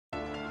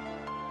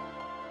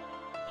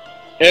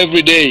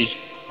Every day,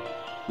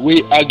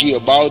 we argue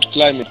about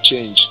climate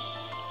change,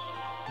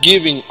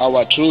 giving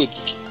our truths,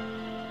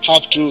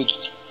 half-truths,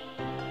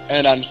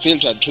 and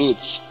unfiltered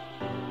truths.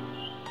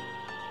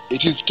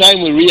 It is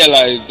time we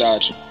realize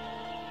that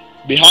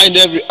behind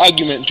every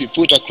argument we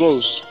put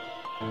across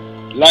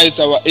lies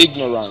our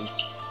ignorance,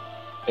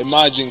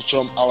 emerging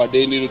from our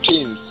daily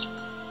routines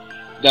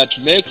that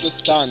makes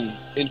us turn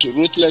into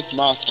ruthless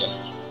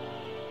masters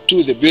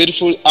to the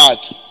beautiful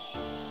earth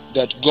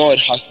that God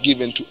has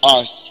given to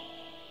us.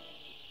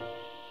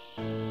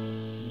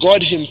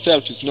 God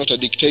himself is not a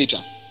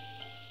dictator.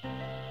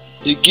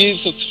 He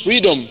gives us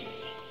freedom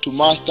to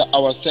master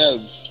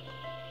ourselves.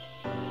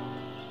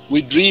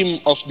 We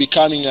dream of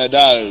becoming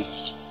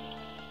adults.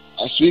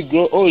 As we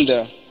grow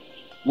older,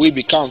 we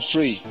become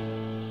free.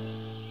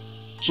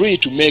 Free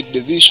to make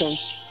decisions,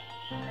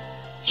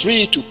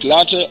 free to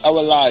clutter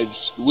our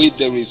lives with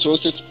the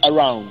resources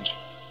around.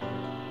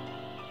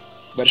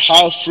 But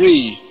how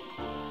free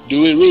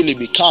do we really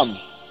become?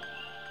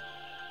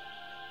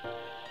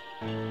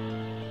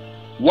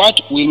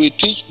 What will we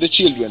teach the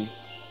children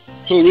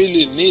who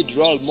really need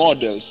role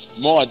models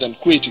more than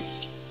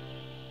critics?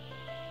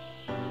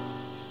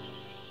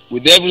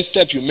 With every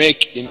step you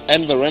make in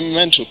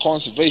environmental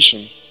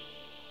conservation,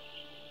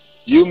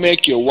 you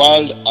make your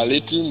world a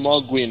little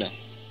more greener.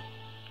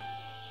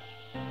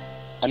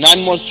 An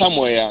animal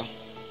somewhere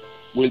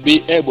will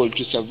be able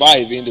to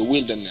survive in the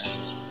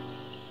wilderness.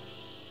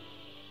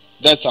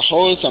 That's a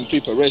wholesome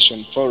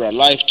preparation for a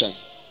lifetime,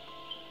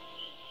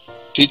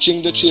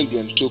 teaching the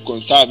children to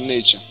conserve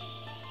nature.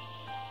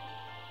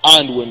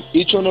 And when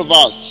each one of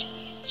us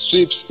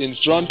sweeps in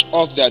front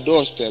of their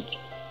doorstep,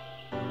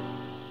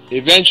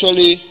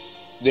 eventually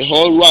the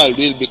whole world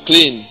will be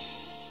clean.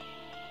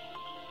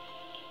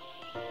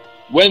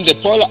 When the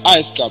polar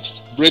ice caps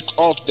break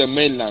off the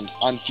mainland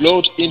and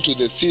float into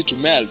the sea to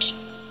melt,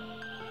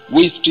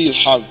 we still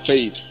have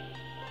faith.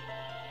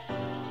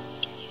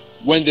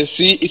 When the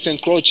sea is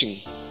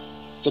encroaching,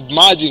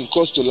 submerging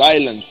coastal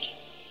islands,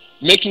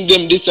 making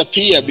them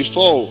disappear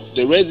before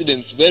the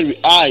residents' very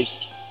eyes,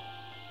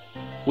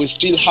 we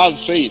still have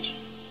faith.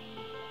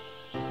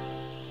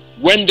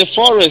 When the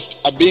forests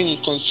are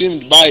being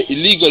consumed by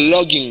illegal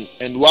logging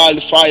and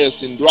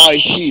wildfires in dry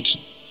heat,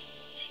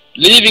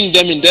 leaving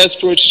them in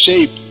desperate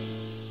shape,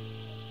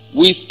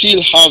 we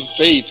still have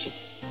faith.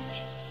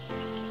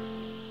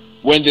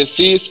 When the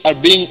seas are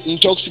being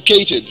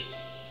intoxicated,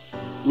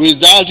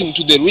 resulting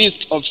to the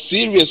risk of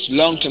serious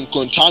long-term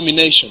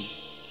contamination,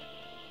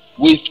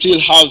 we still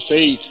have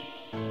faith.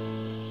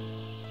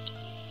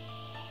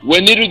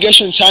 When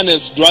irrigation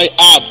channels dry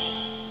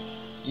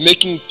up,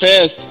 making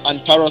pests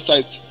and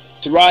parasites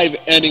thrive,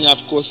 ending up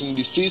causing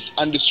disease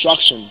and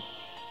destruction,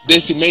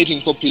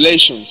 decimating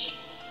populations,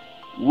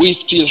 we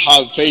still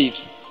have faith.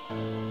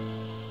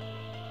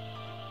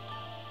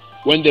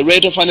 When the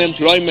rate of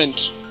unemployment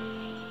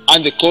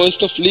and the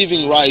cost of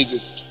living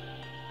rises,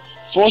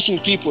 forcing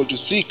people to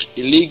seek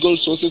illegal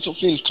sources of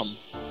income,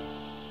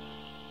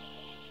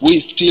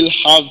 we still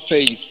have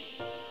faith.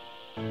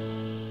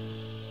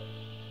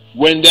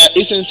 When there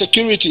is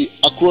insecurity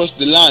across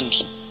the land,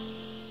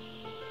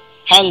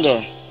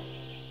 hunger,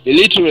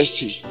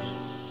 illiteracy,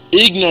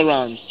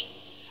 ignorance,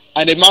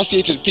 and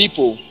emaciated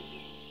people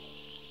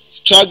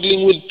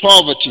struggling with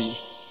poverty,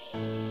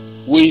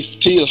 we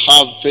still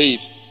have faith.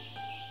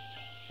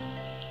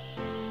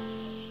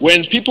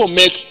 When people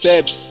make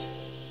steps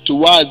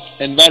towards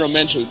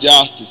environmental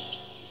justice,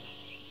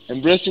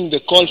 embracing the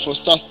call for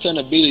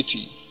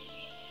sustainability,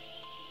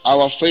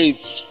 our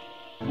faith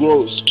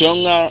grows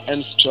stronger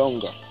and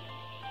stronger.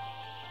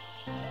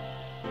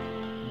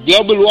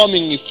 Global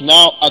warming is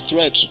now a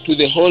threat to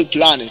the whole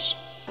planet,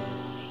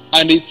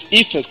 and its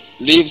effects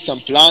leave some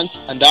plants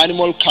and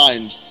animal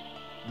kinds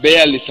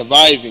barely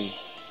surviving.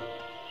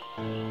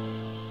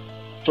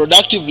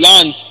 Productive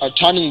lands are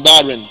turning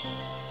barren.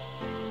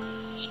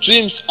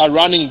 Streams are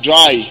running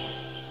dry.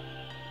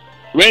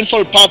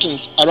 Rainfall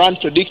patterns are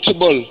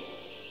unpredictable,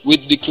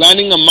 with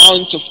declining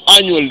amounts of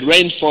annual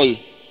rainfall,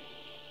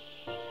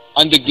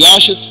 and the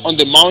glaciers on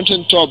the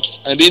mountain tops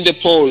and in the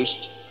poles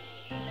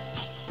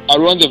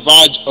are on the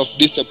verge of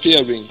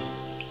disappearing.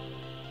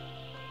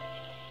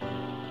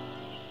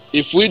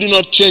 If we do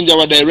not change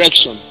our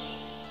direction,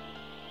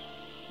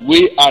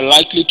 we are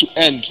likely to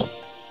end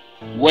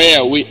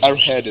where we are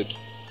headed.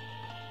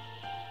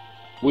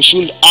 We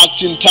should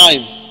act in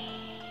time,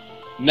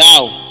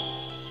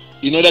 now,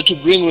 in order to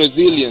bring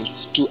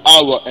resilience to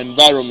our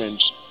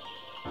environment.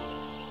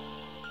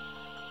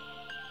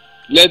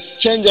 Let's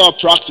change our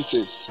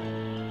practices,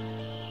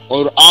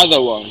 or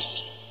otherwise,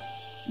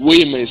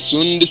 we may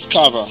soon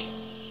discover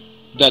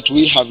that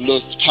we have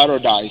lost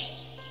paradise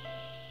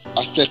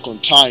a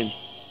second time.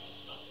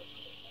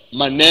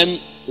 My name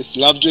is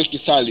Lovejoy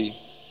Kisali,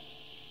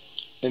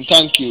 and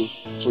thank you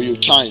for your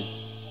time.